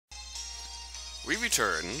We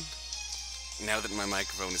return, now that my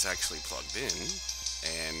microphone is actually plugged in,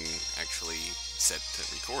 and actually set to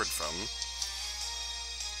record from,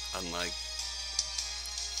 unlike...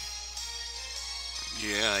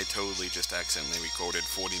 Yeah, I totally just accidentally recorded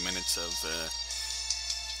 40 minutes of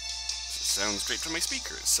sound straight from my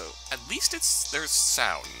speakers, so at least there's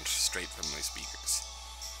sound straight from my speakers.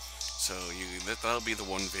 So that'll be the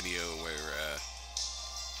one video where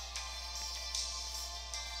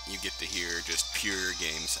you get to hear just pure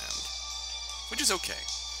game sound, which is okay.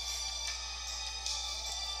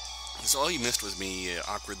 So all you missed was me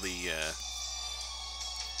awkwardly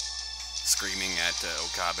screaming at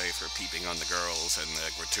Okabe for peeping on the girls and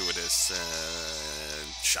the gratuitous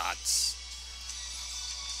shots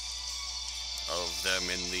of them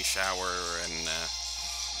in the shower and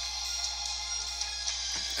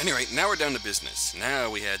anyway, now we're down to business. Now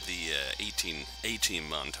we had the A-team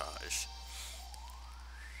montage.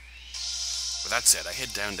 With that said, I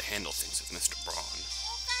head down to handle things with Mr. Braun.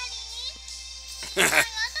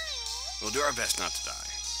 We'll do our best not to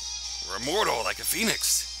die. We're immortal like a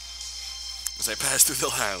phoenix. As I pass through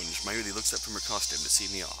the lounge, Mayuri looks up from her costume to see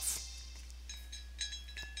me off.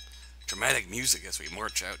 Dramatic music as we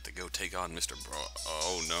march out to go take on Mr. Braun.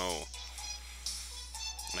 Oh no.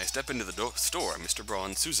 When I step into the store, Mr.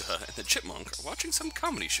 Braun, Suzuha, and the Chipmunk are watching some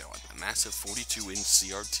comedy show on a massive 42-inch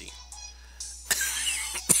CRT.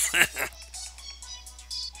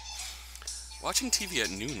 Watching TV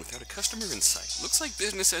at noon without a customer in sight looks like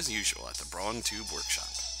business as usual at the Braun Tube Workshop.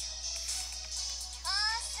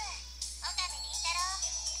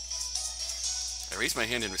 I raise my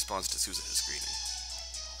hand in response to Suzuha's greeting.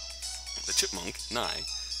 The Chipmunk, Nai,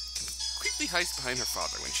 quickly hides behind her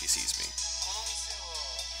father when she sees me.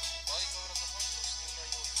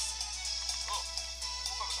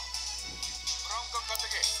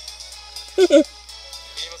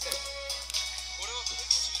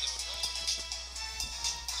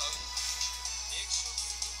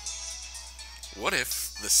 What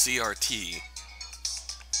if the CRT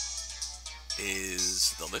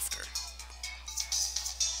is the lifter?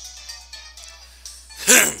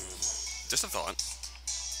 Just a thought.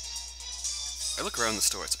 I look around the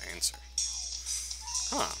store as I answer.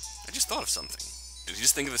 I just thought of something. Did you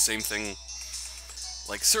just think of the same thing?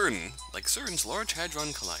 Like CERN's Large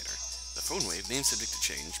Hadron Collider, the PhoneWave name subject to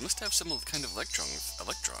change must have some kind of electron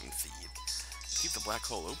feed to keep the black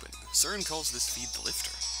hole open. CERN calls this feed the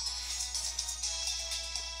lifter.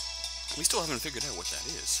 We still haven't figured out what that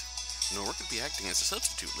is, nor it could be acting as a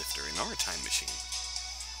substitute lifter in our time machine.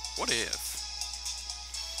 What if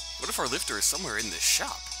our lifter is somewhere in this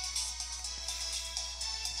shop?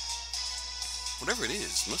 Whatever it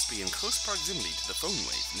is, must be in close proximity to the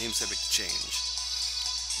PhoneWave, name subject to change.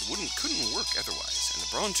 It couldn't work otherwise, and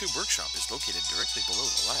the Braun Tube Workshop is located directly below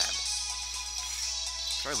the lab.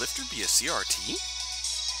 Could our lifter be a CRT?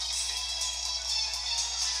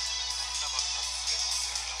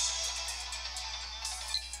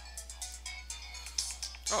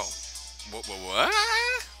 Oh. What?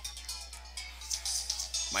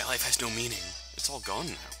 My life has no meaning. It's all gone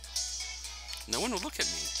now. No one will look at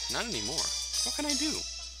me. Not anymore. What can I do?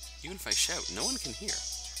 Even if I shout, no one can hear.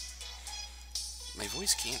 My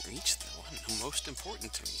voice can't reach the one most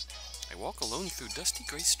important to me. I walk alone through dusty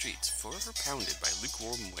gray streets, forever pounded by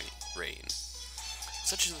lukewarm rain.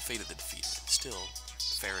 Such is the fate of the defeated. Still,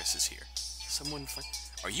 Ferris is here.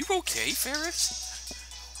 Are you okay, Ferris?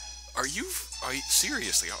 Are you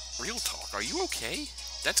seriously, real talk, are you okay?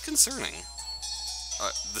 That's concerning.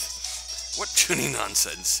 What tuning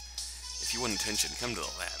nonsense? If you want attention, come to the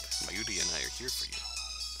lab. Mayuri and I are here for you.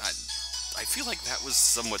 I feel like that was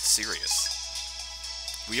somewhat serious.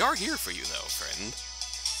 We are here for you, though, friend.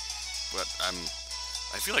 But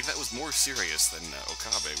I feel like that was more serious than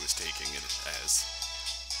Okabe was taking it as.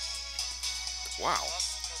 Wow.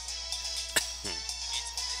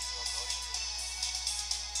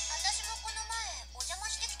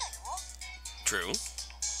 True.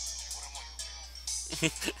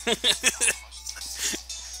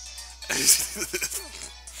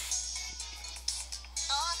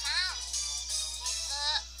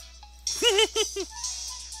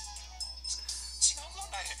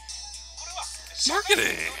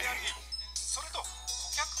 Marketing!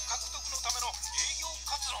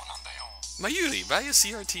 Mayuri, buy a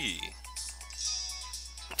CRT.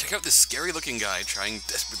 Check out this scary-looking guy trying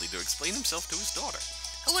desperately to explain himself to his daughter.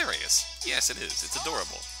 Hilarious. Yes, it is. It's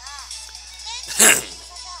adorable.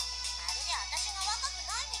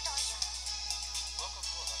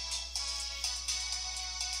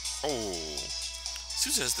 Oh.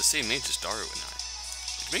 Suzu has the same age as Daru and I,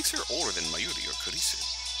 which makes her older than Mayuri or Kurisu.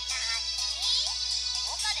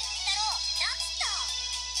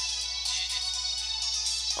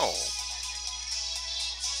 Oh.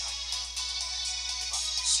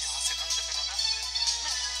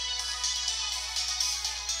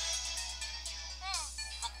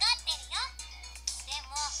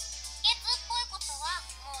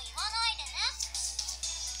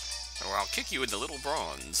 Or I'll kick you in the little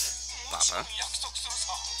bronze, Papa.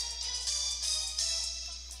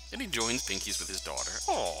 Then he joins Pinky's with his daughter.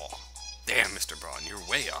 Oh, damn, Mr. Braun, you're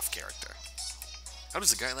way off character. How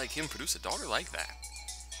does a guy like him produce a daughter like that?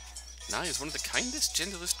 Nai is one of the kindest,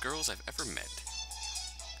 gentlest girls I've ever met.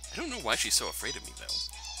 I don't know why she's so afraid of me, though.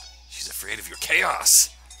 She's afraid of your chaos!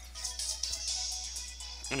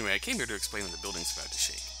 Anyway, I came here to explain when the building's about to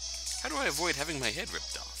shake. How do I avoid having my head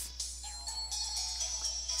ripped off?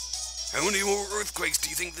 How many more earthquakes do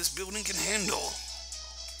you think this building can handle?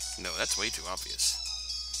 No, that's way too obvious.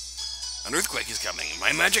 An earthquake is coming.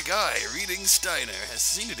 My magic eye, reading Steiner, has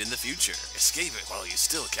seen it in the future. Escape it while you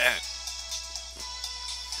still can.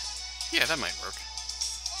 Yeah, that might work.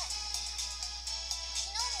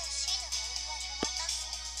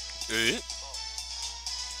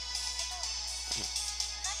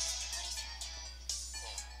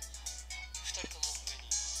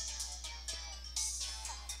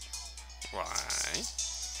 Why?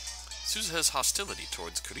 Suzuha's hostility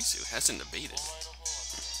towards Kurisu hasn't abated.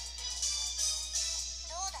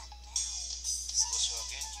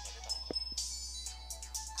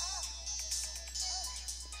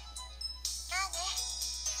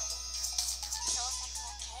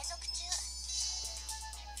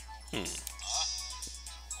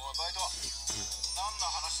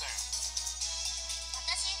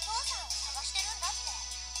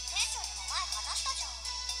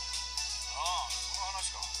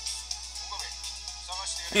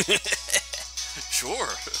 Sure.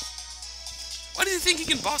 Why do you think he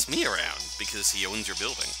can boss me around? Because he owns your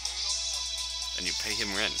building. And you pay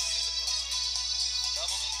him rent.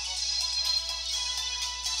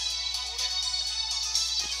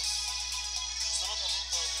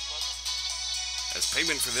 As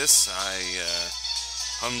payment for this, I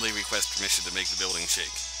humbly request permission to make the building shake.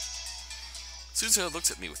 Suzuha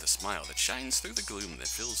looks at me with a smile that shines through the gloom that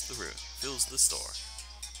fills the store.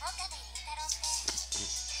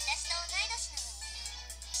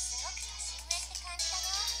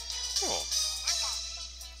 Oh.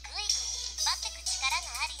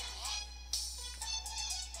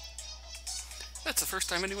 That's the first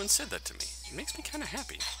time anyone said that to me. It makes me kind of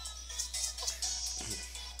happy.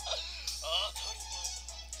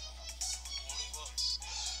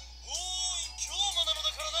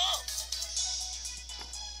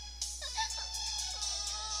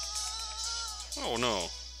 Oh no.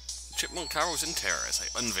 The chipmunk cowers in terror as I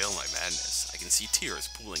unveil my madness. I can see tears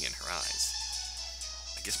pooling in her eyes.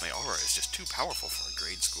 I guess my aura is just too powerful for a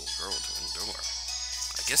grade school girl to endure.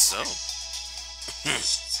 I guess so.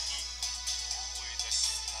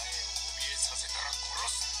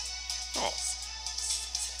 Oh.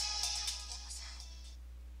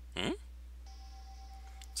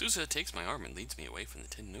 Suzuha takes my arm and leads me away from the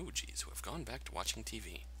 10 Nojis who have gone back to watching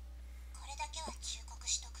TV.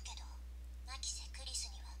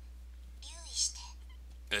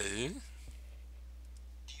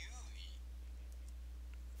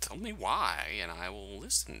 Tell me why, and I will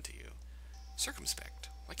listen to you. Circumspect.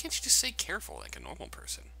 Why can't you just say careful like a normal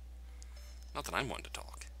person? Not that I'm one to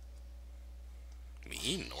talk.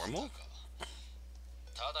 Me? Normal?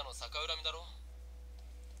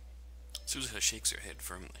 Suzuha shakes her head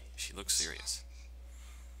firmly. She looks serious.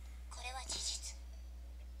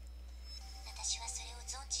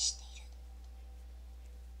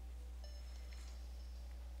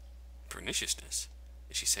 Perniciousness?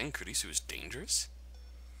 Is she saying Kurisu is dangerous?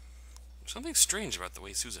 There's something strange about the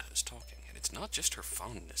way Suzuha is talking, and it's not just her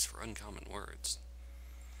fondness for uncommon words.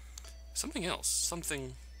 Something else.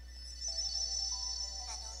 Something...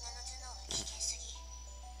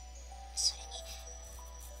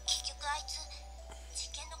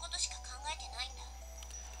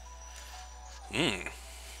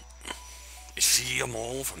 Is she a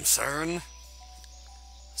mole from CERN?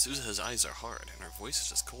 Suzuha's eyes are hard, and her voice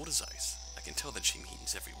is as cold as ice. I can tell that she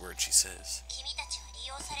means every word she says.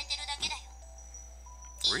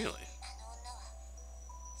 Really?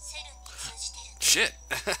 Shit!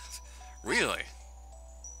 Really?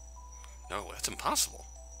 No, that's impossible.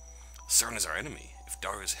 CERN is our enemy. If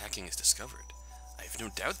Dara's hacking is discovered, I have no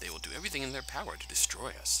doubt they will do everything in their power to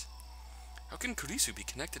destroy us. How can Kurisu be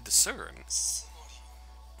connected to CERN?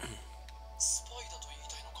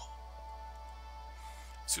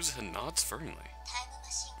 Suzuha nods firmly.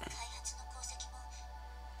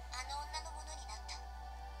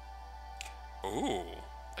 Oh,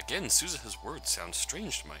 again, Suzuha's words sound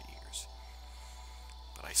strange to my ears.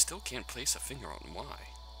 but I still can't place a finger on why.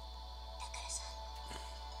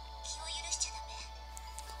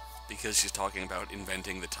 Because she's talking about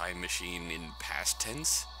inventing the time machine in past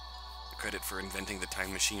tense? The credit for inventing the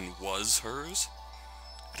time machine was hers?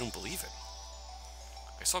 I don't believe it.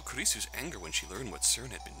 I saw Kurisu's anger when she learned what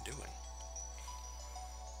CERN had been doing.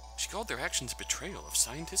 She called their actions betrayal of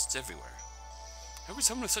scientists everywhere. How could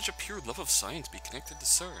someone with such a pure love of science be connected to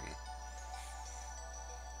CERN?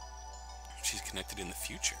 She's connected in the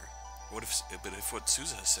future. But if what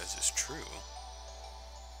Suza says is true...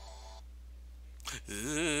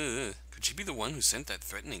 could she be the one who sent that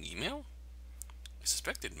threatening email? I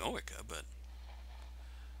suspected Moeka, but...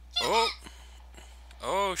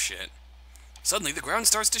 Oh, shit. Suddenly, the ground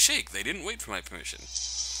starts to shake. They didn't wait for my permission.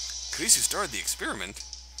 Kurisu started the experiment.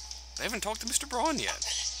 I haven't talked to Mr. Braun yet.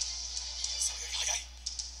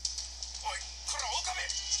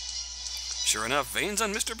 Sure enough, veins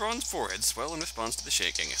on Mr. Braun's forehead swell in response to the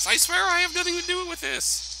shaking. I swear I have nothing to do with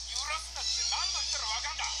this.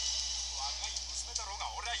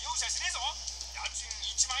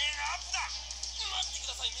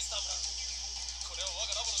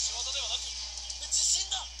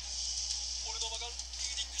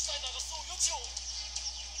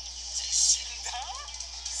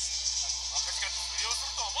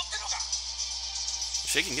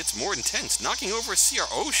 Shaking gets more intense, knocking over a CR.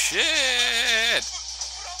 Oh shit!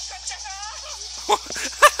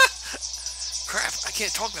 Crap, I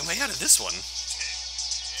can't talk my way out of this one.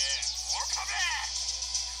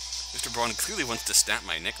 Mr. Braun clearly wants to snap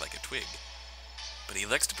my neck like a twig, but he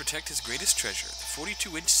elects to protect his greatest treasure, the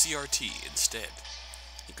 42-inch CRT, instead.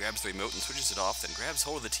 He grabs the remote and switches it off, then grabs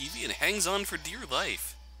hold of the TV and hangs on for dear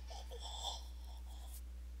life.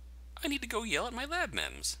 I need to go yell at my lab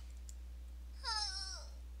mems.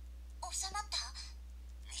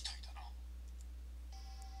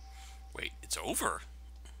 Wait, it's over?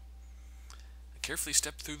 I carefully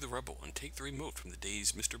step through the rubble and take the remote from the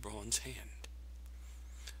dazed Mr. Braun's hand.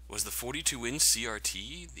 Was the 42-inch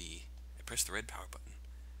CRT I press the red power button.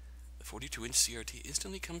 The 42-inch CRT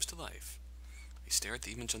instantly comes to life. I stare at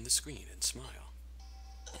the image on the screen and smile.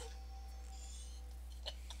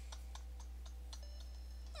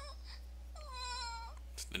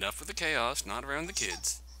 Enough with the chaos, not around the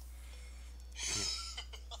kids.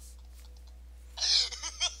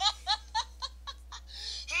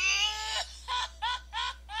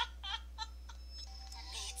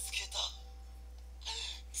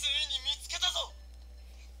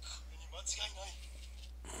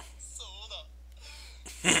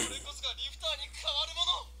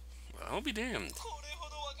 Well, I'll be damned.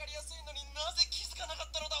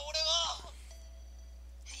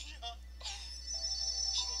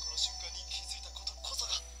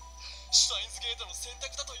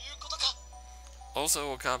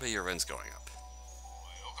 Also, Okabe, your rent's going up.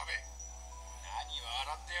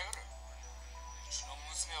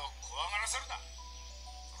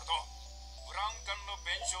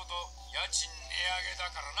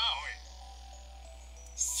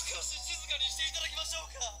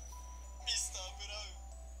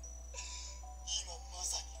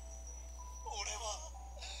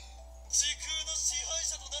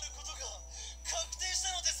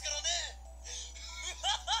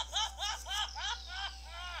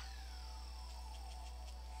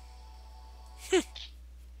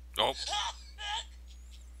 Oh.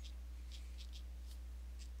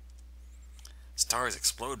 Stars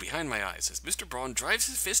explode behind my eyes as Mr. Braun drives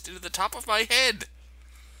his fist into the top of my head.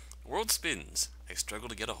 The world spins. I struggle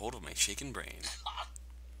to get a hold of my shaken brain.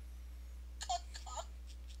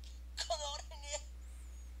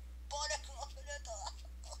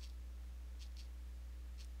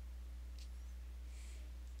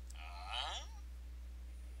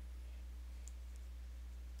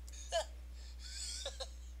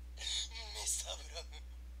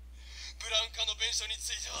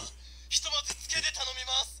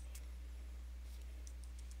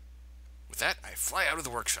 With that, I fly out of the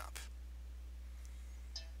workshop.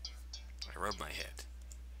 I rub my head.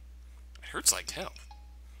 It hurts like hell.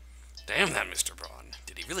 Damn that Mr. Braun.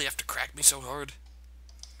 Did he really have to crack me so hard?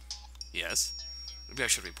 Yes. Maybe I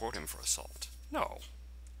should report him for assault. No.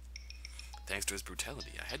 Thanks to his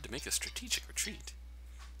brutality, I had to make a strategic retreat.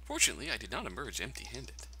 Fortunately, I did not emerge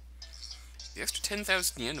empty-handed. The extra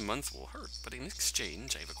 10,000 yen a month will hurt, but in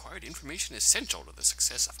exchange, I have acquired information essential to the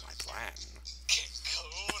success of my plan.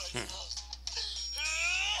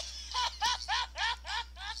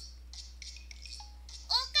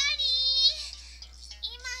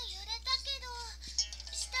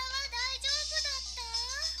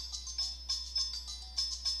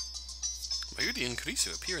 Mayuri and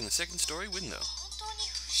Kurisu appear in the second-story window.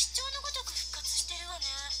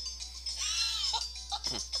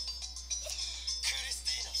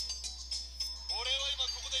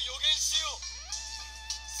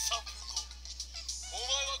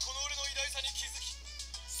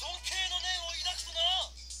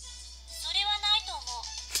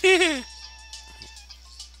 I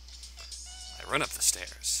run up the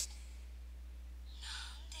stairs.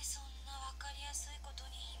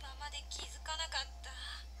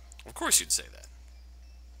 Of course you'd say that.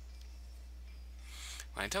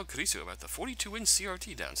 When I tell Kurisu about the 42-inch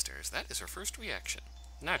CRT downstairs, that is her first reaction.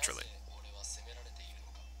 Naturally.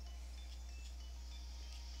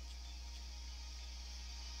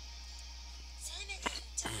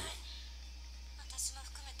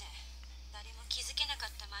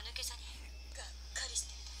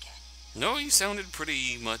 No, you sounded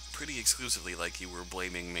pretty exclusively like you were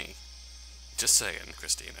blaming me. Just saying,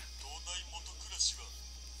 Christina.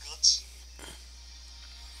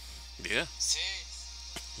 Yeah.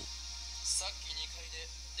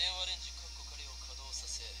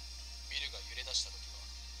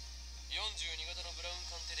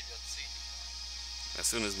 As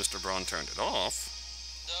soon as Mr. Braun turned it off,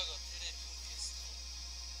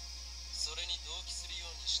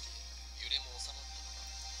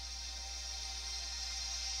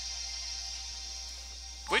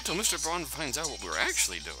 wait till Mr. Braun finds out what we're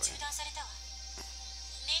actually doing.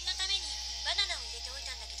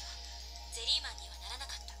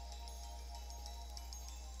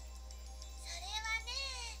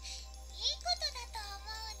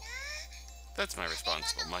 That's my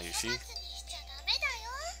responsible, Mayushi.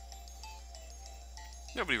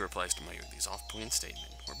 Nobody replies to Mayuri's off-point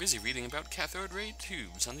statement. We're busy reading about cathode ray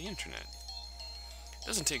tubes on the internet. It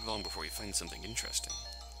doesn't take long before you find something interesting.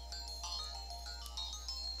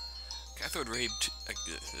 A cathode ray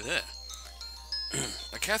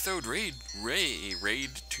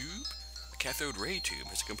tube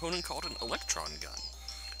has a component called an electron gun.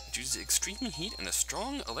 It uses extreme heat and a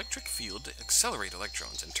strong electric field to accelerate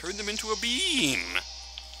electrons and turn them into a beam.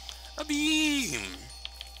 A beam.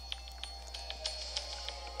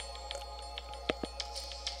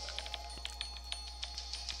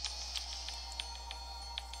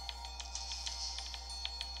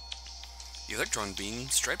 The electron beam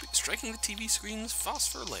striking the TV screen's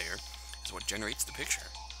phosphor layer is what generates the picture.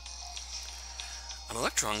 An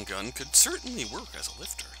electron gun could certainly work as a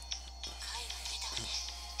lifter.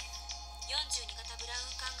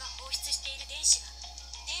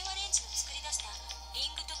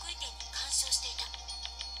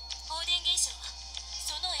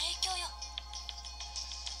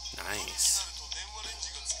 Nice.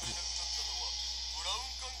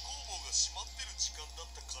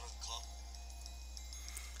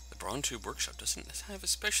 The Braun Tube Workshop doesn't have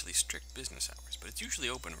especially strict business hours, but it's usually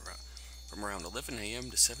open from around 11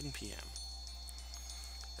 a.m. to 7 p.m.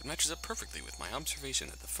 It matches up perfectly with my observation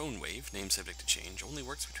that the PhoneWave, name subject to change, only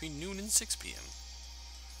works between noon and 6 p.m.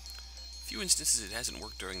 A few instances it hasn't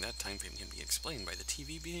worked during that time frame can be explained by the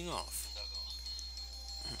TV being off.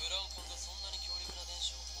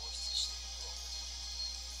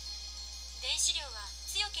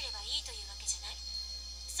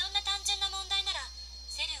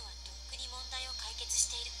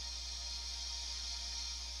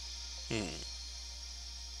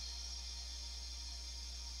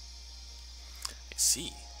 I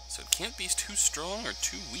see. So it can't be too strong or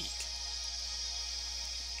too weak.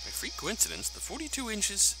 By freak coincidence, the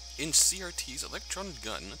 42-inch CRT's electron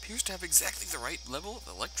gun appears to have exactly the right level of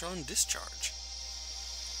electron discharge.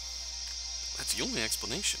 That's the only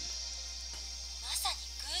explanation.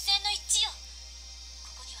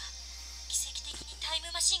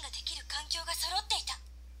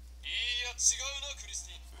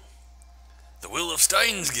 The will of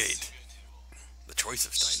Steins Gate. The choice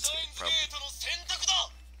of Steins Gate, probably.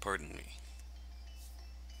 Pardon me.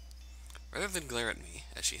 Rather than glare at me,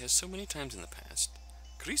 as she has so many times in the past,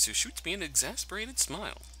 Kurisu shoots me an exasperated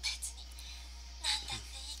smile.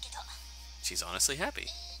 She's honestly happy.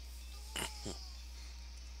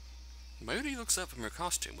 Mayuri looks up from her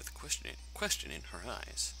costume with question in her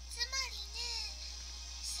eyes.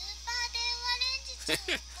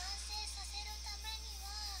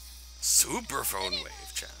 Super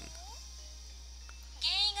PhoneWave-chan.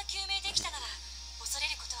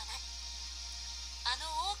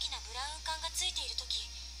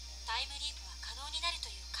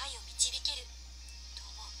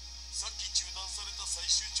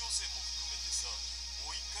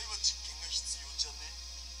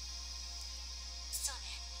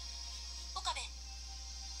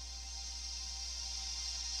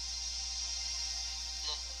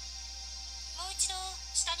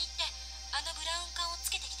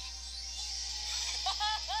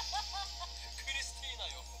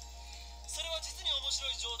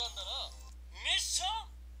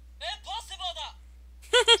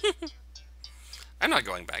 I'm not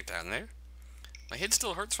going back down there. My head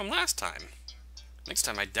still hurts from last time. Next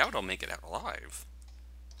time I doubt I'll make it out alive.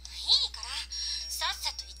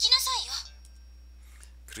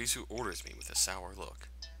 Kurisu orders me with a sour look.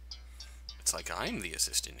 It's like I'm the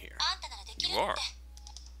assistant here. You are.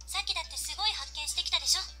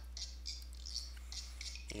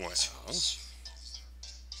 Well...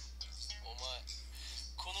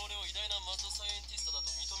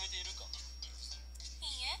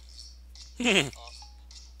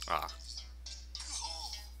 ah.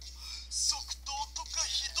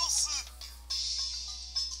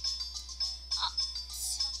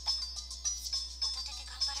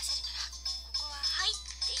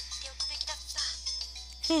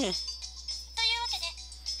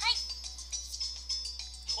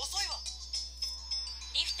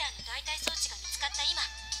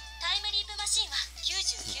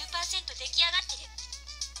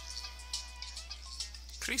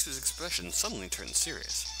 Kurisu's expression suddenly turns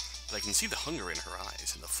serious, but I can see the hunger in her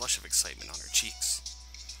eyes and the flush of excitement on her cheeks.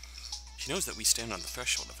 She knows that we stand on the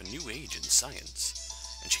threshold of a new age in science,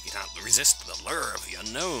 and she cannot resist the lure of the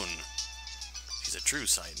unknown. She's a true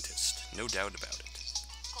scientist, no doubt about it.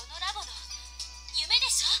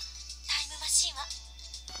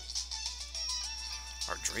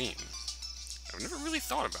 Our dream. I've never really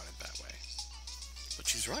thought about it that way. But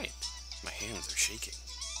she's right. My hands are shaking.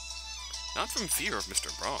 Not from fear of Mr.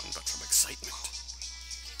 Braun, but from excitement.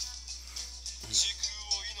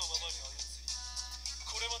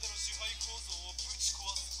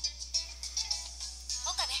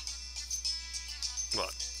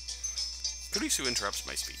 What? Kurisu interrupts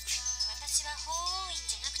my speech.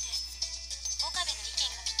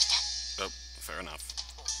 Oh, fair enough.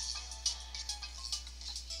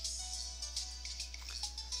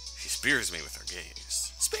 She spears me with her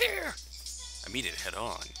gaze. Spear! I meet it head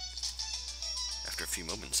on. After a few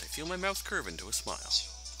moments, I feel my mouth curve into a smile.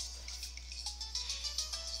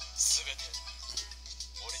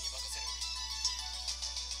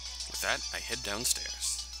 With that, I head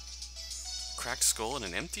downstairs. A cracked skull and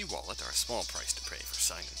an empty wallet are a small price to pay for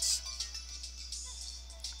science.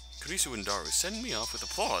 Kurisu and Daru send me off with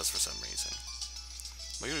applause for some reason.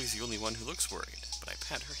 Mayuri is the only one who looks worried, but I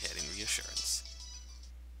pat her head in reassurance.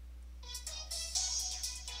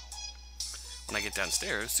 When I get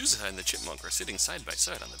downstairs, Suzuha and the chipmunk are sitting side by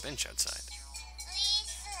side on the bench outside.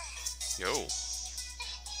 Yo.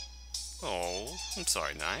 Oh, I'm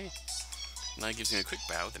sorry, Nai. Nai gives me a quick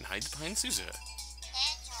bow, then hides behind Suzuha.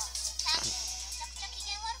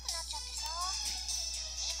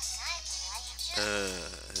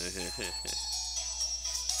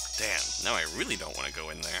 Damn, now I really don't want to go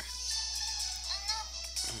in there.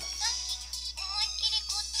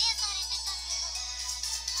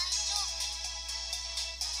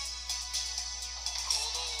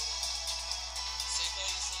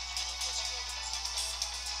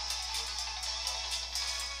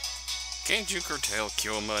 Can't you curtail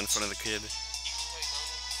Kyoma in front of the kid?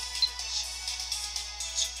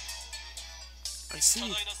 I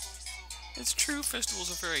see. It's true, festivals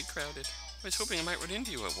are very crowded. I was hoping I might run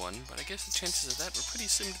into you at one, but I guess the chances of that were pretty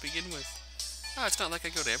slim to begin with. Ah, it's not like I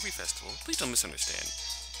go to every festival. Please don't misunderstand.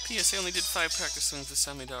 P.S. I only did 5 practice swings with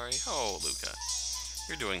Samidari. Oh, Luca.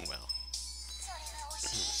 You're doing well.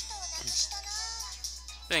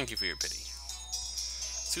 Thank you for your pity.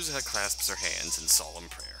 Suzuha clasps her hands in solemn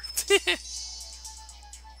prayer.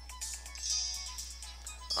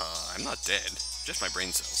 I'm not dead. Just my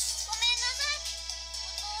brain cells.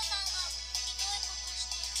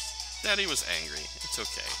 Daddy was angry. It's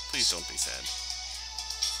okay. Please don't be sad.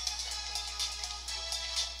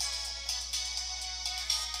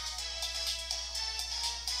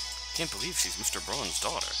 Can't believe she's Mr. Braun's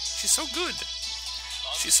daughter. She's so good.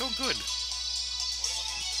 She's so good.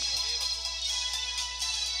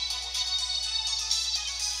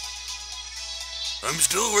 I'm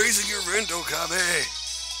still raising your rent, Okabe.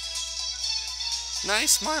 Nai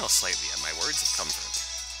smiles slightly at my words of comfort.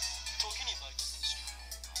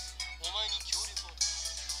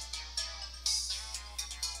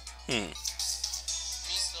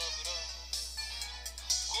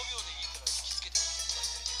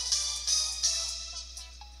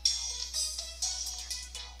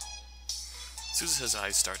 Suzuha's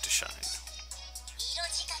eyes start to shine.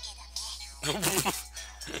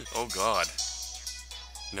 Oh god.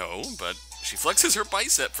 No, but she flexes her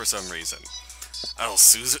bicep for some reason. I'll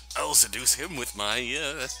seduce him with my,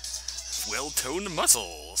 well-toned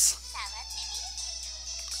muscles.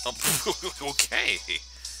 Oh, okay.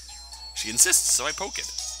 She insists, so I poke it.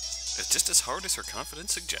 It's just as hard as her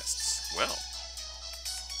confidence suggests. Well,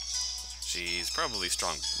 she's probably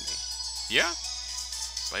stronger than me. Yeah?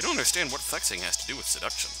 But I don't understand what flexing has to do with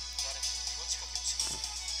seduction.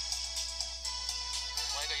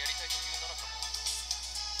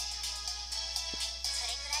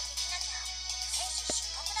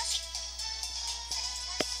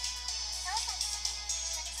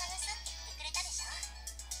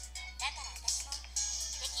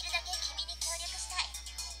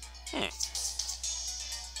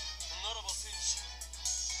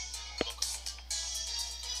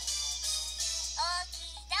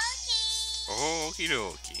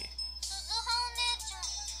 Hiroki.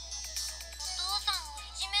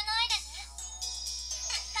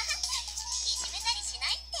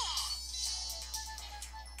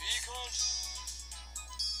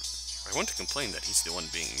 I want to complain that he's the one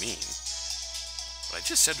being mean, but I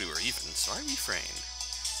just said we were even, so I refrain.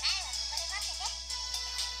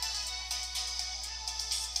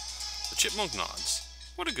 The chipmunk nods.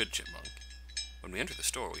 What a good chipmunk. When we enter the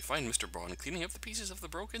store, we find Mr. Braun cleaning up the pieces of the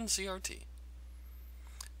broken CRT.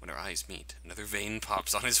 When our eyes meet, another vein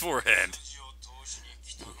pops on his forehead.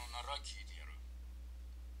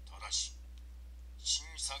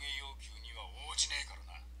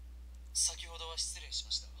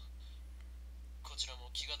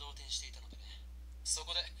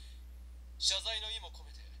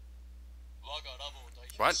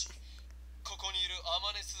 What?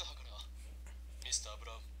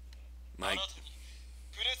 My...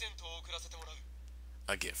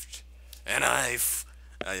 a gift. And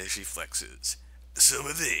she flexes. Some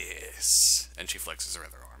of this. And she flexes her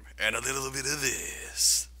other arm. And a little bit of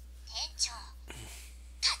this.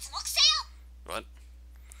 What?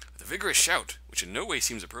 With a vigorous shout, which in no way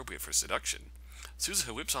seems appropriate for seduction,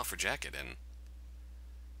 Suzuha whips off her jacket and...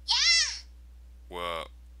 What?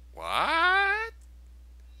 What?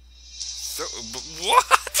 What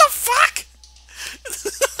the fuck?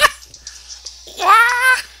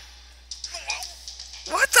 What?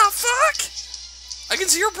 What the fuck? I can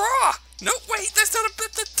see your bra. No, wait, that's not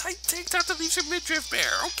the tight tank top that leaves her midriff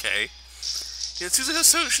bare. Okay. Yeah, Susan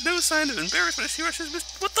has no sign of embarrassment as she rushes.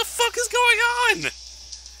 What the fuck is going on?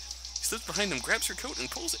 He slips behind him, grabs her coat, and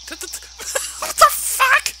pulls it. What the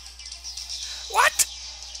fuck? What?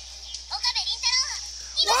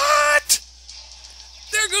 What?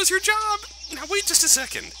 There goes your job. Now wait just a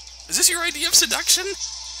second. Is this your idea of seduction?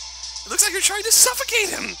 It looks like you're trying to suffocate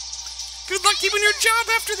him. Good luck keeping your job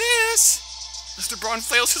after this. Mr. Braun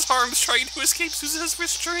flails his arms, trying to escape Suzuha's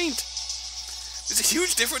restraint. There's a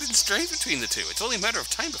huge difference in strength between the two. It's only a matter of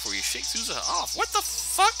time before you shake Suzuha off. What the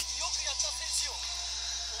fuck?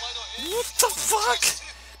 What the fuck?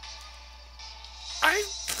 I'm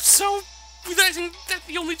so... realizing that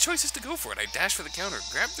the only choice is to go for it. I dash for the counter,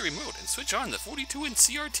 grab the remote, and switch on the 42-inch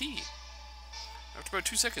CRT. After about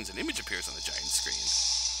 2 seconds, an image appears on the giant screen.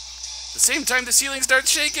 At the same time, the ceiling starts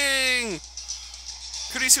shaking!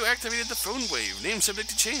 Kurisu activated the phone wave, name subject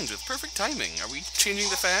to change, with perfect timing. Are we changing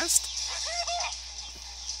the past?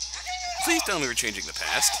 Please tell me we're changing the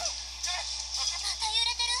past.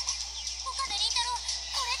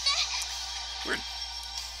 Weird.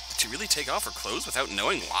 Did she really take off her clothes without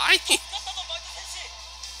knowing why?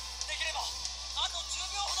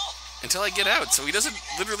 Until I get out, so he doesn't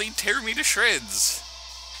literally tear me to shreds.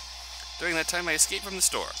 During that time, I escape from the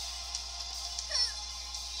store.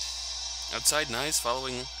 Outside, Nai's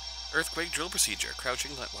following earthquake drill procedure,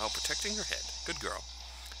 crouching while protecting her head. Good girl.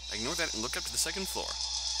 I ignore that and look up to the second floor.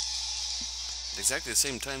 At exactly the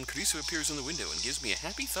same time, Kurisu appears in the window and gives me a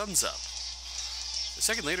happy thumbs up. A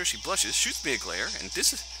second later, she blushes, shoots me a glare, and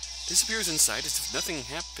disappears inside as if nothing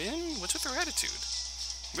happened. What's with her attitude?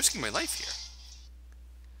 I'm risking my life here.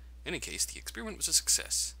 In any case, the experiment was a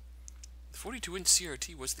success. The 42-inch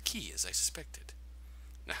CRT was the key, as I suspected.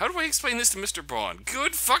 Now, how do I explain this to Mr. Braun?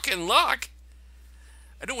 Good fucking luck!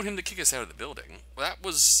 I don't want him to kick us out of the building. Well, that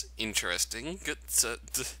was interesting.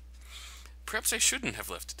 Perhaps I shouldn't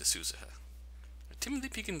have left it to Suzuha. I timidly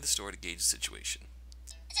peek into the store to gauge the situation.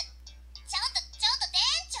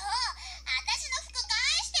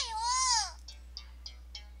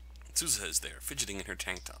 Suzuha is there, fidgeting in her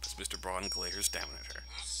tank top as Mr. Braun glares down at her.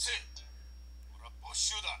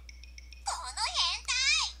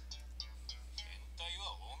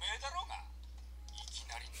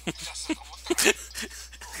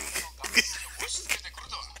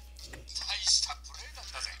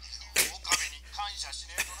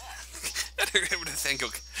 I'm gonna thank him.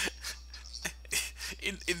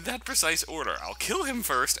 In that precise order, I'll kill him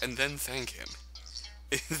first and then thank him.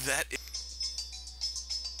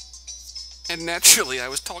 And naturally, I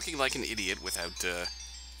was talking like an idiot without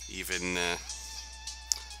even.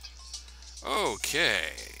 Okay,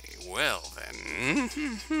 well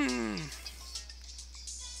then.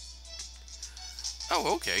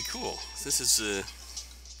 Oh, okay, cool. This is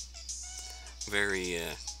very.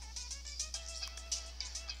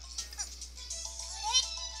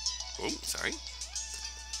 Oh, sorry.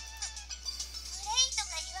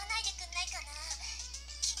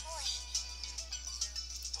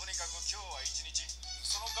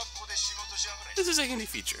 This is a handy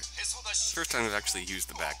feature. First time I've actually used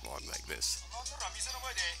the backlog like this.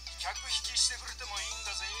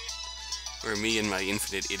 Where me and my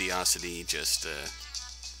infinite idiocity just,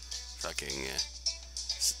 fucking,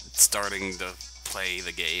 starting to play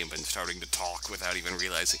the game and starting to talk without even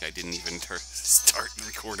realizing I didn't even start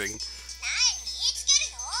recording.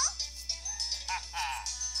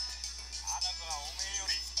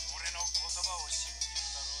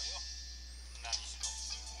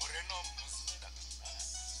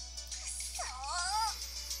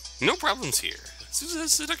 No problems here. The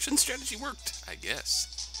seduction strategy worked, I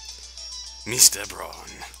guess. Mr. Braun,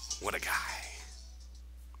 what a guy.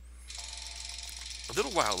 A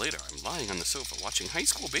little while later, I'm lying on the sofa watching high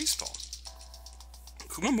school baseball.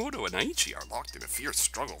 Kumamoto and Aichi are locked in a fierce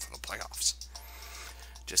struggle for the playoffs.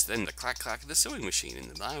 Just then, the clack-clack of the sewing machine in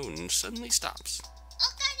the lounge suddenly stops.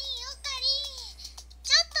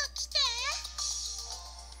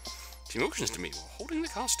 She motions to me while holding the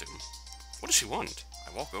costume. What does she want?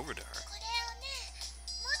 I walk over to her.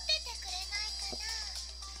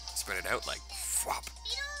 Spread it out like flop.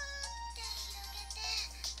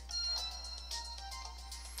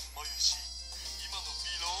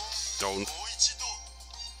 Don't.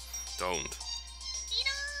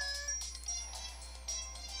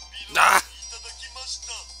 Ah!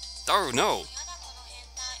 Oh no!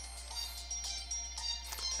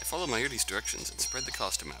 I follow Mayuri's directions and spread the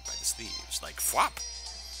costume out by the sleeves, like flop!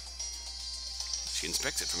 She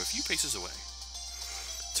inspects it from a few paces away.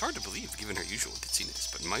 It's hard to believe given her usual ditziness,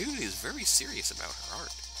 but Mayuri is very serious about her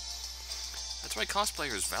art. That's why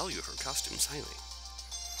cosplayers value her costumes highly.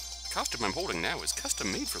 The costume I'm holding now is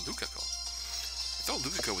custom made for Lukako. I thought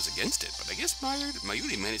Lukako was against it, but I guess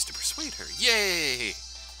Mayuri managed to persuade her. Yay!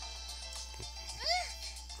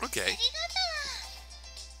 Okay.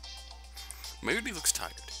 Mayuri looks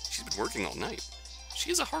tired. She's been working all night.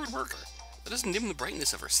 She is a hard worker. That doesn't dim the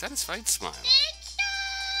brightness of her satisfied smile.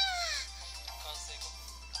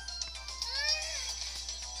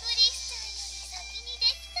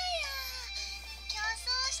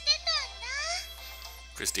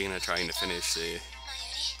 Christina trying to finish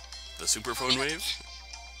the super phone wave.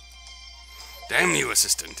 Damn you,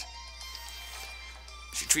 assistant.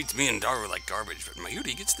 She treats me and Daru like garbage, but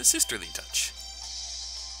Mayuri gets the sisterly touch.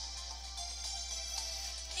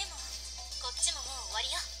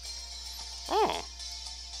 Oh.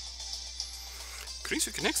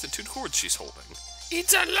 Kurisu connects the two cords she's holding.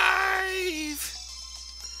 It's alive!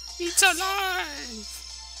 It's alive!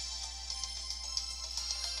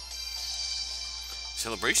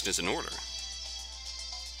 Celebration is in order.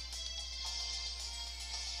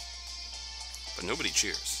 But nobody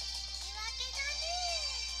cheers.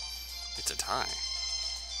 It's a tie.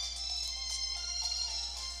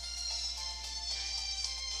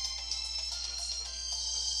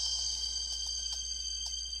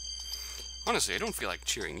 Honestly, I don't feel like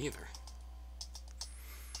cheering either.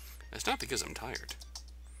 That's not because I'm tired.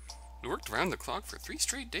 We worked around the clock for 3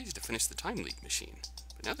 straight days to finish the time leap machine.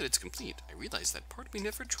 But now that it's complete, I realize that part of me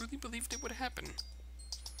never truly believed it would happen.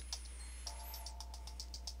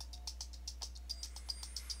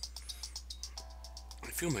 I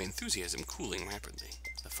feel my enthusiasm cooling rapidly,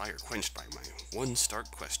 the fire quenched by my one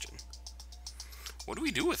stark question. What do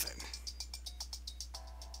we do with it?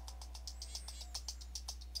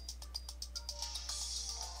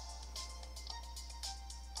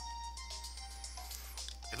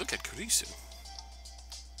 I look at Kurisu.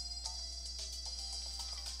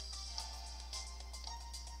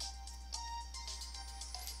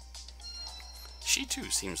 She too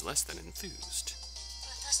seems less than enthused.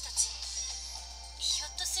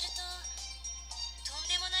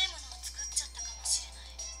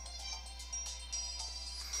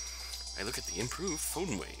 I look at the improved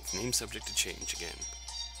PhoneWave, name subject to change again.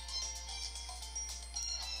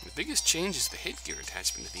 The biggest change is the headgear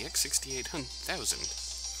attachment to the X68000.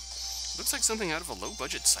 It looks like something out of a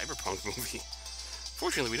low-budget cyberpunk movie.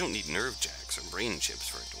 Fortunately, we don't need nerve jacks or brain chips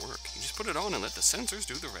for it to work. You just put it on and let the sensors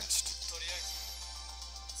do the rest.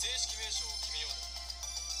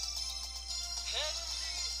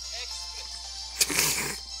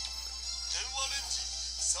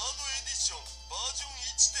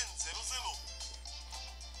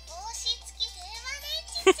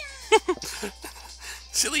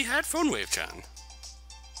 Silly hat PhoneWave-chan.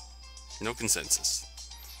 No consensus.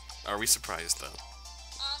 Are we surprised, though?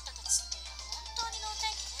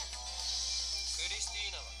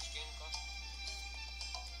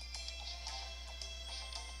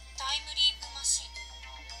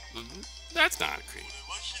 That's not a creep.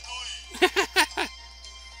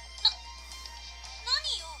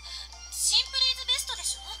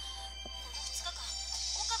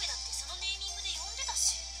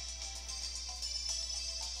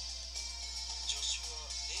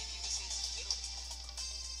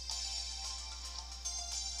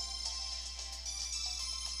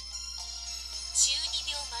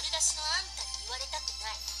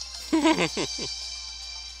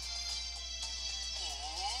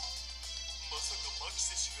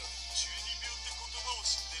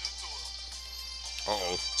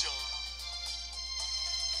 Uh-oh.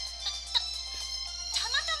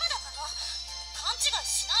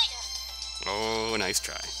 Oh, nice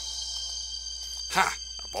try. Ha!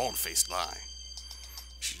 A bald-faced lie.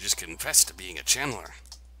 She just confessed to being a channeler.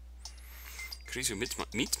 Kurisu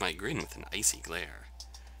meets my grin with an icy glare.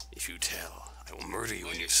 If you tell, I will murder you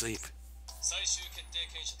in your sleep.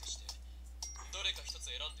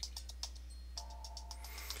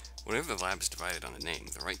 Whenever the lab is divided on a name,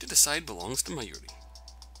 the right to decide belongs to Mayuri.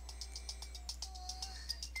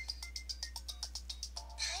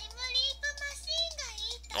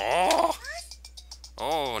 Oh!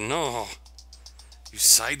 Oh no! You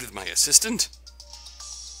side with my assistant?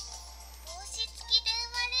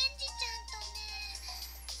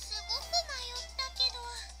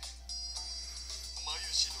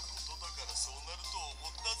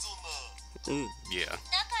 Yeah.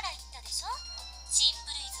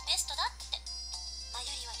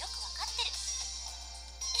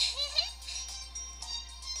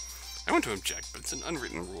 I want to object, but it's an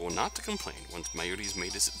unwritten rule not to complain once Mayuri's made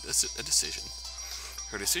a decision.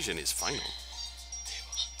 Her decision is final.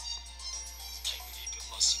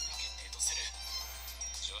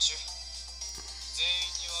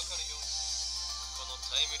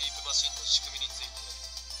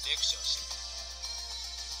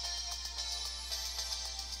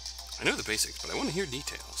 I know the basics, but I want to hear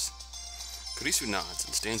details. Kurisu nods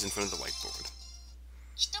and stands in front of the whiteboard.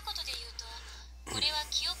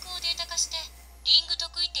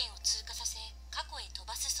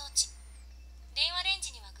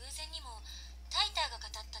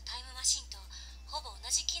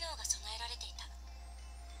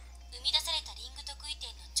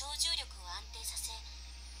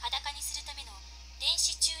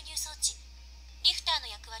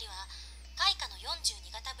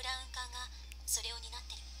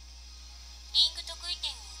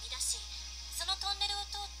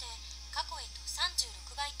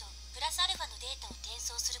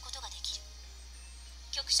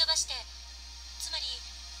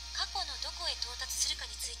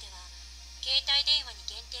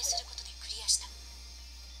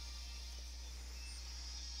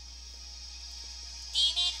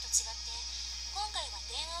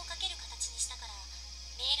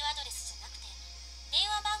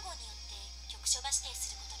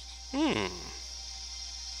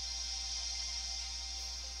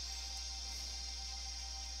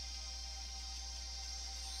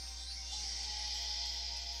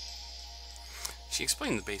 She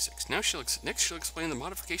explained the basics. Next she'll explain the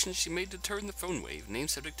modifications she made to turn the PhoneWave, name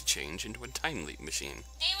subject to change, into a time leap machine.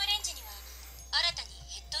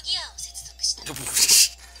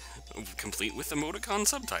 Complete with emoticon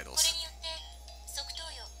subtitles.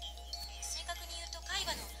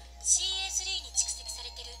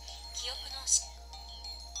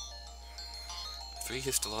 3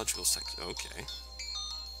 histological sections. Okay.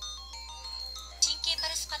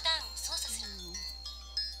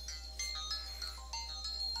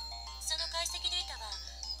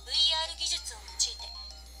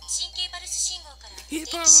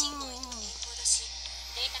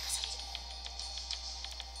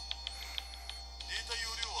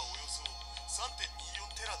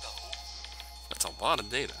 That's a lot of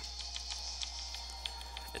data.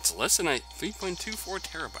 It's less than 3.24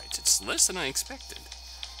 terabytes. It's less than I expected.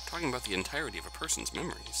 Talking about the entirety of a person's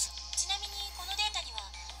memories.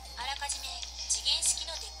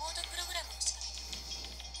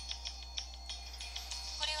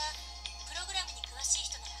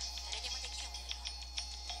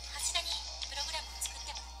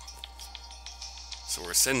 So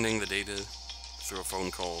we're sending the data through a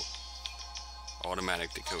phone call,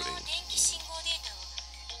 automatic decoding.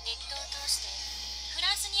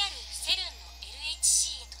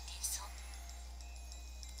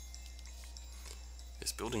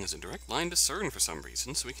 This building has a direct line to CERN for some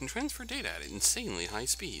reason, so we can transfer data at insanely high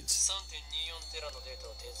speeds.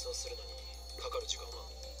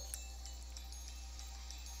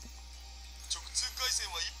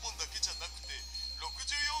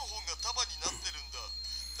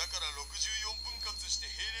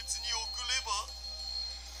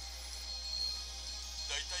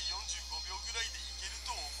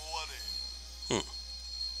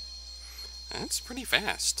 That's pretty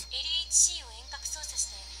fast.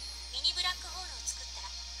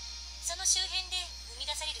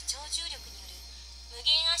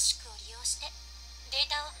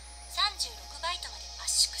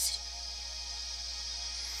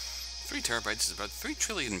 Three terabytes is about 3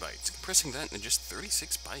 trillion bytes, compressing that into just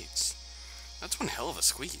 36 bytes. That's one hell of a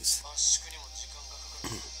squeeze.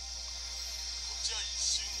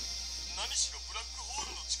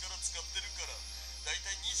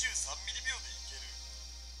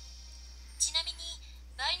 ちなみに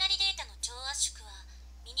バイナリデータの超圧縮は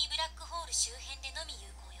ミニブラックホール周辺でのみ有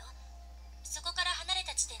効よ。そこから離れ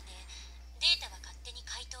た地点でデータは勝手に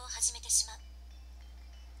解凍を始めてしまう。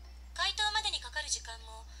解凍までにかかる時間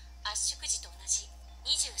も圧縮時と同じ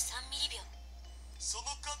23ミリ秒。そ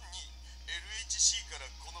の間に LHC から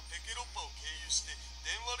このペケロッパを経由して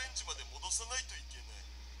電話レンジまで戻さないといけない。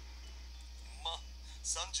まあ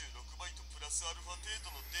36バイトプラスアルファ程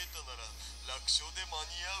度のデータなら楽勝で間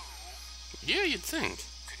に合う。 Yeah, you'd think.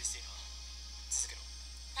 クリスティーナ、続けろ。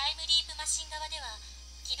タイムリープマシン側では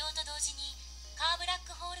起動と同時にカーブラッ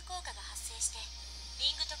クホール効果が発生してリ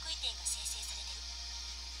ング特異点が生成されてる。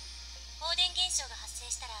放電現象が発生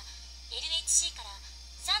したら LHC から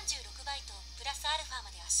36バイトプラスアルファ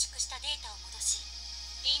まで圧縮したデータを戻し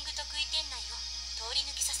リング特異点内を通り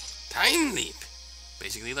抜けさせる。 Time leap.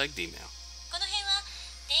 Basically like D-mail. この辺は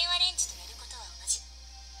電話レンジとやることは同じ。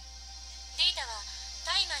データは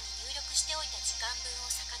タイマーに入力しておいた時間分を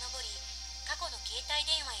遡り過去の携帯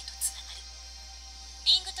電話へとつながる。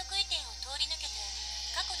リング特異点を通り抜けて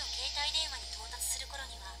過去の携帯電話に到達する頃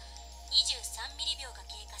には23ミリ秒が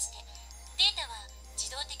経過してデータは自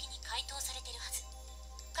動的に解凍されているはず。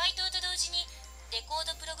解凍と同時にレコー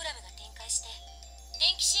ドプログラムが展開して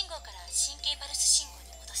電気信号から神経パルス信号に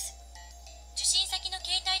戻す。受信先の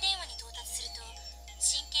携帯電話に到達すると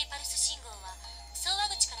神経パルス信号は送話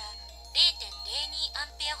口から 0.02 ア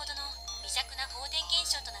ンペアほどの微弱な放電現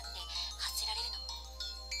象となって発せられるの。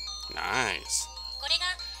 Nice. これ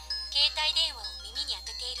が携帯電話を耳に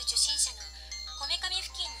当てている受信者のこめかみ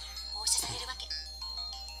付近に放射されるわけ。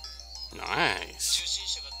 Nice. 受信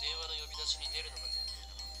者が電話の呼び出しに出るのが前提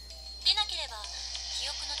だ。出なければ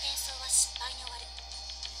記憶の転送は失敗に終わる。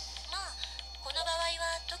まあこの場合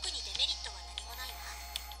は特にデメリットは何もないわ。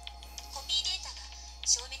コピーデータが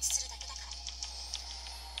消滅するだけだから。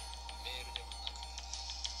メールではなく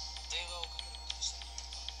電話をかけることにした理由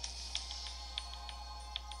は？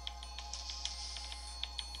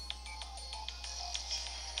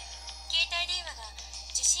携帯電話が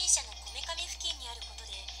受信者のこめかみ付近にあること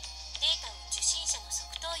でデータを受信者の側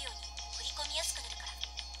頭葉に送り込みやすくなるから。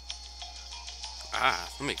 Ah,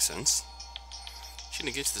 that makes sense. She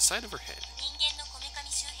negates the side of her head. 人間のこめか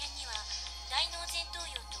み周辺には大脳前頭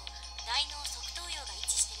葉と大脳側頭葉が位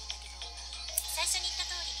置してるんだけど、最初に言った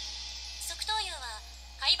通り側頭葉は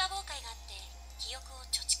海馬傍回があって記憶を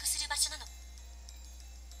貯蓄する場所なの。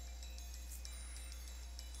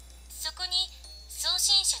そこに送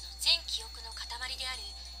信者の全記憶の塊である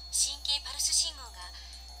神経パルス信号が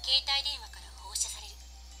携帯電話から放射される。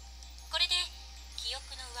これで記憶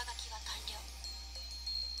の上書きは完了。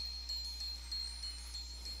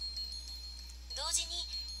同時に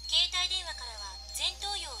携帯電話からは前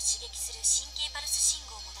頭葉を刺激する神経パルス信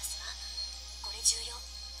号も出すわ。これ重要。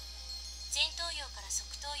前頭葉から側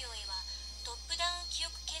頭葉へはトップダウン記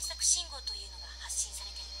憶検索信号というのが発信さ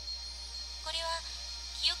れてる。これは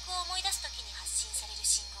記憶を思い出すときに発信される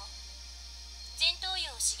信号。前頭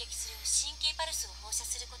葉を刺激する神経パルスを放射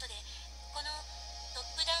することでこのト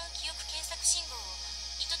ップダウン記憶検索信号を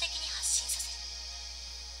意図的に発信させる。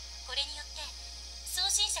これによって送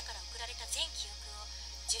信者から送られた全記憶を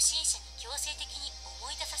受信者に強制的に思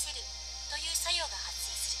い出させるという作用が発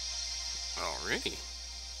生する。 Oh, really?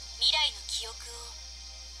 未来の記憶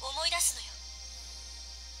を思い出すのよ。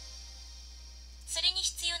それに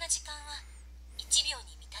必要な時間は1秒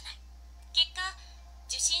に満たない。結果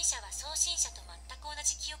受信者は送信者と全く同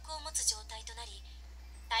じ記憶を持つ状態となり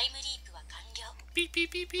タイムリープは完了。 Beep, beep,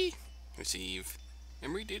 beep, beep. Receive.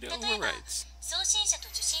 Memory data 例えば overrides. 送信者と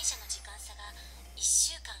受信者の時間差が1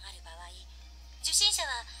週間ある場合、受信者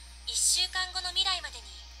は1週間後の未来までに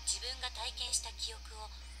自分が体験した記憶を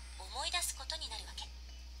思い出すことになるわけ。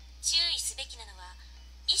注意すべきなのは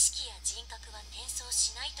意識や人格は転送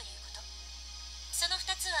しないということ。その2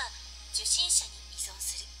つは受信者に依存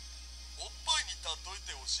する。おっぱいに例え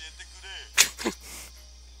て教えてくれ。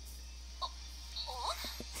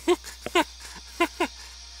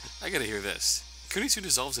I gotta hear this. Kurisu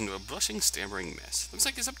dissolves into a blushing, stammering mess. Looks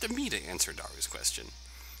like it's up to me to answer Daru's question.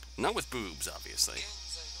 Not with boobs, obviously.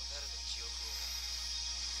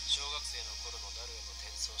 小学生の頃のダルへと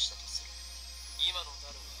転送したとする。今の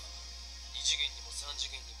ダルは2次元にも3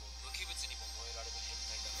次元にも無機物にも燃えられる変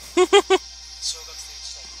態だ。小学生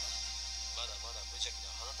時代はまだまだ無邪気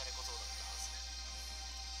な放たれ小僧だったはず。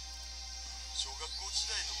小学校時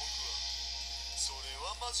代の僕はそれ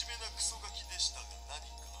は真面目なクソガキでしたが何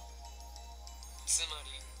か。つま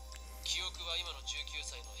り記憶は今の19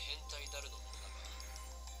歳の変態ダルのもの。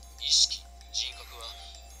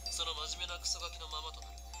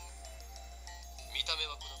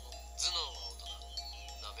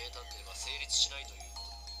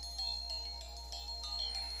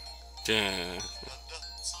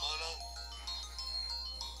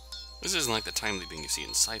This isn't like the time leaping you see in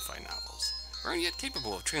sci-fi novels, or yet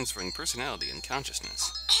capable of transferring personality and consciousness.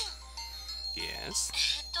 Yes?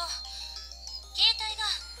 携帯が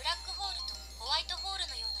ブラックホールとホワイトホール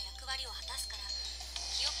のような役割を果たすから、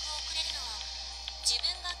記憶を送れるのは自分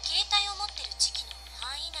が携帯を持ってる時期の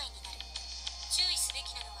範囲内になる。注意すべき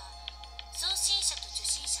なのは、送信者と受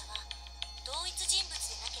信者は同一人物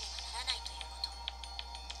でなければならないということ。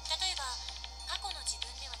例えば過去の自分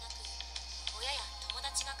ではなく、親や友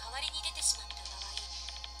達が代わりに出てしまった場合、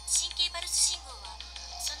神経パルス信号は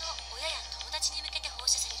その親や友達に向けて放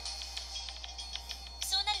射される。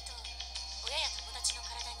そうなると親や友達の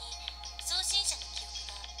体に送信者の記憶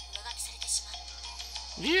が上書きされてしまう。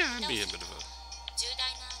 Yeah, it'd be a bit of a... 重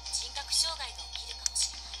大な人格障害が起きるかも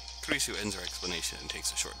しれない。 Kurisu ends her explanation and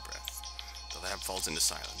takes a short breath. The lab falls into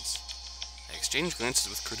silence. I exchange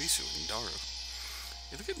glances with Kurisu and Daru.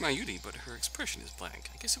 I look at Mayuri, but her expression is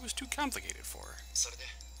blank. I guess it was too complicated for her.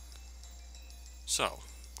 So,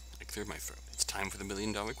 I cleared my throat. It's time for the $1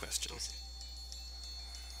 million question.